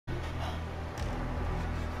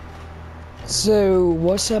So,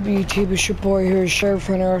 what's up YouTube, it's your boy here, Sheriff,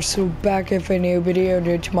 and I'm also back with a new video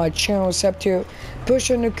new to my channel. Step to push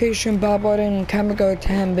the notification bell button and comment go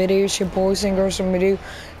 10 videos your boys and girls from video.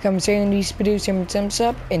 Come saying these videos and thumbs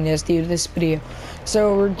up and let's do this video.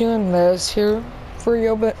 So we're doing this here for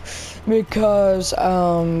you bit because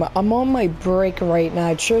I'm on my break right now.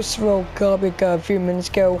 I just woke up a few minutes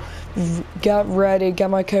ago, got ready, got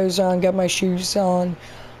my clothes on, got my shoes on.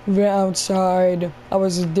 Went outside. I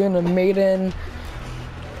was doing a meeting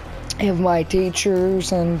with my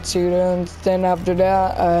teachers and students. Then after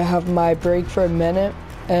that, I have my break for a minute,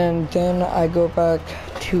 and then I go back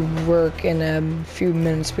to work in a few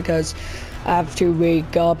minutes because I have to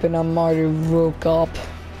wake up, and I'm already woke up.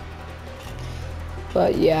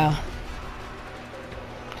 But yeah.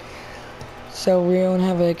 So we only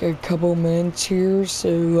have like a couple minutes here,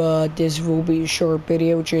 so this will be a short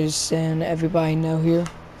video, just so everybody know here.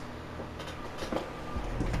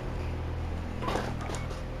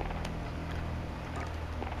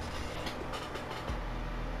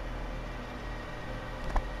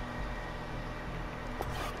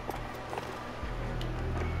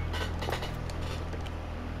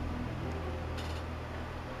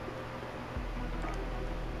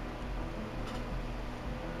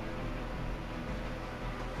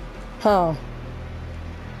 Huh.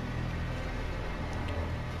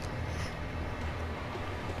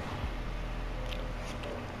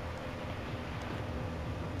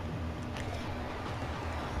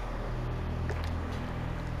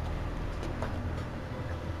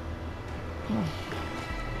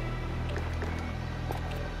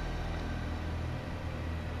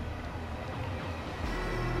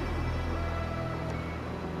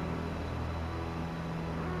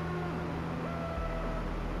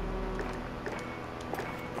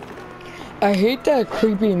 I hate that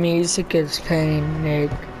creepy music is playing, Nick.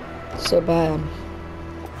 So bad.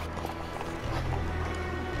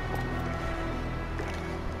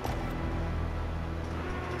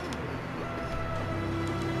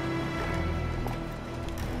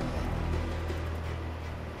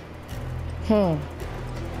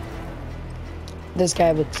 This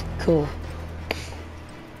guy looks cool.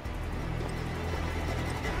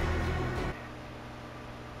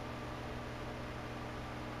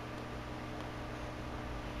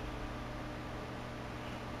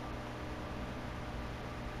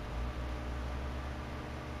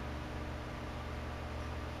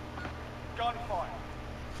 Gunfire.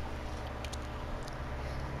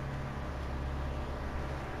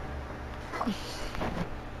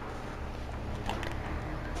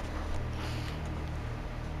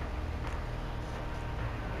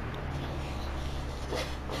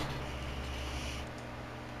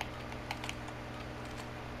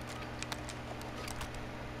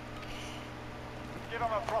 Give him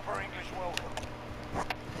a proper English welcome.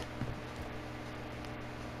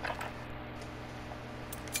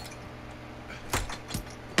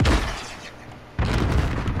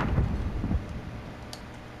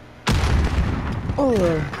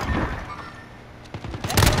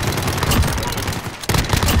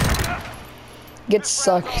 Get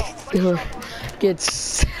sucked.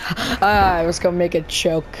 Gets. I was gonna make a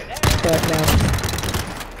choke, but no.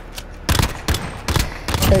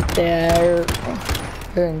 Right there.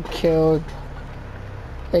 Getting killed.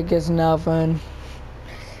 It gets nothing.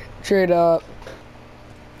 Straight up.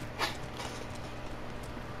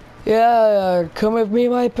 Yeah, come with me,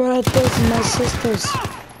 my brothers and my sisters.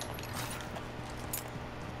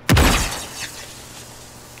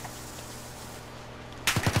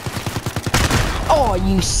 Oh,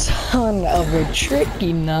 you son of a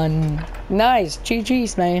tricky nun. Nice.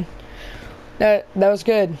 GG's, man. That was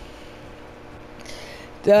good.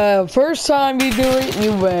 The first time you do it,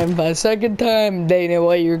 you win. But second time, they know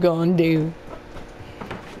what you're gonna do.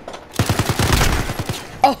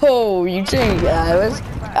 Oh, you think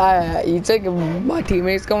you think my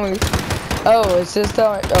teammates going? Oh, it's this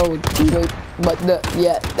time. Oh, teammate. But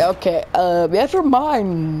yeah, okay. Never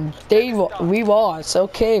mind. We lost.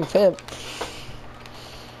 Okay, Pip.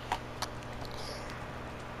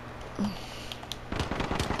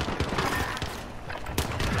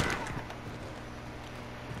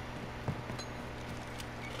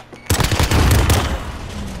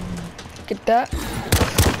 Get that.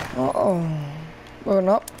 Uh-oh. Moving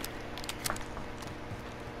up.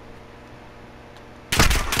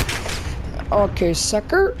 Okay,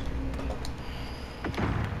 sucker.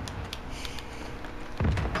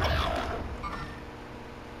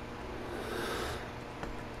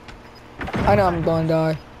 I know I'm gonna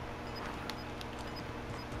die.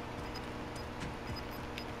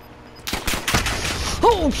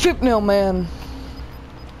 Oh shit, no man.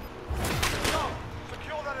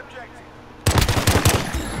 Secure that objective.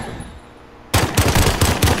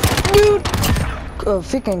 a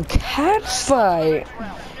freaking cat fight,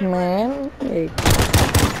 man. Like,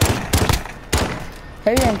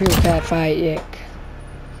 how you gonna do a cat fight, Yick?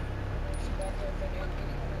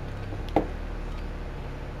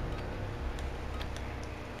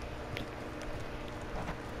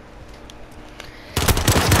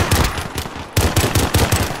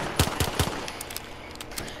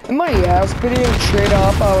 In my last video, straight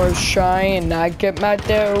up, I was shy and not get mad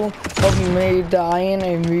though of me dying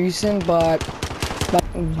and losing, but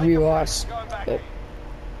we lost. It.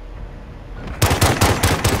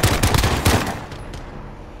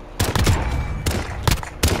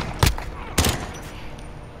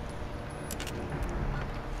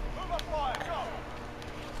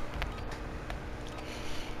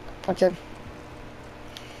 Okay.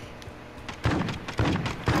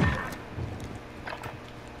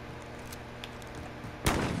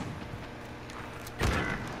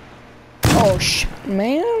 Oh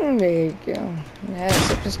man, there you go.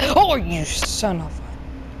 That's oh, you son of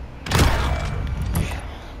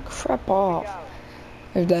a crap off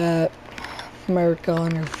with that America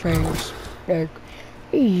on your face. Like,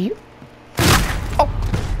 oh,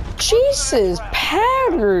 Jesus!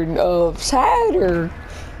 Pattern of Saturn,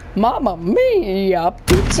 Mamma Mia,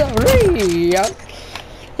 pizzeria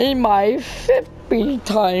in my Fippy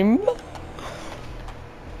time.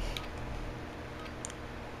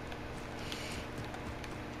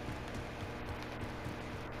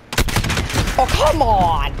 Oh, come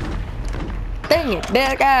on! Dang it,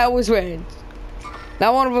 that guy always wins.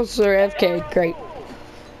 Now one of us are FK, great.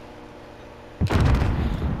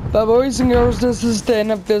 But boys and girls, this is the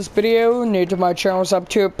end of this video. New to my channel, sub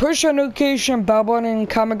to push a notification bell button,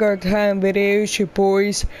 comment go time videos, you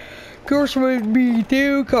boys. Girls with me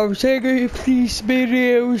too, come check if these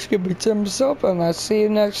videos, give me thumbs up, and I'll see you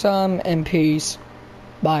next time, and peace.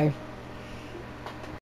 Bye.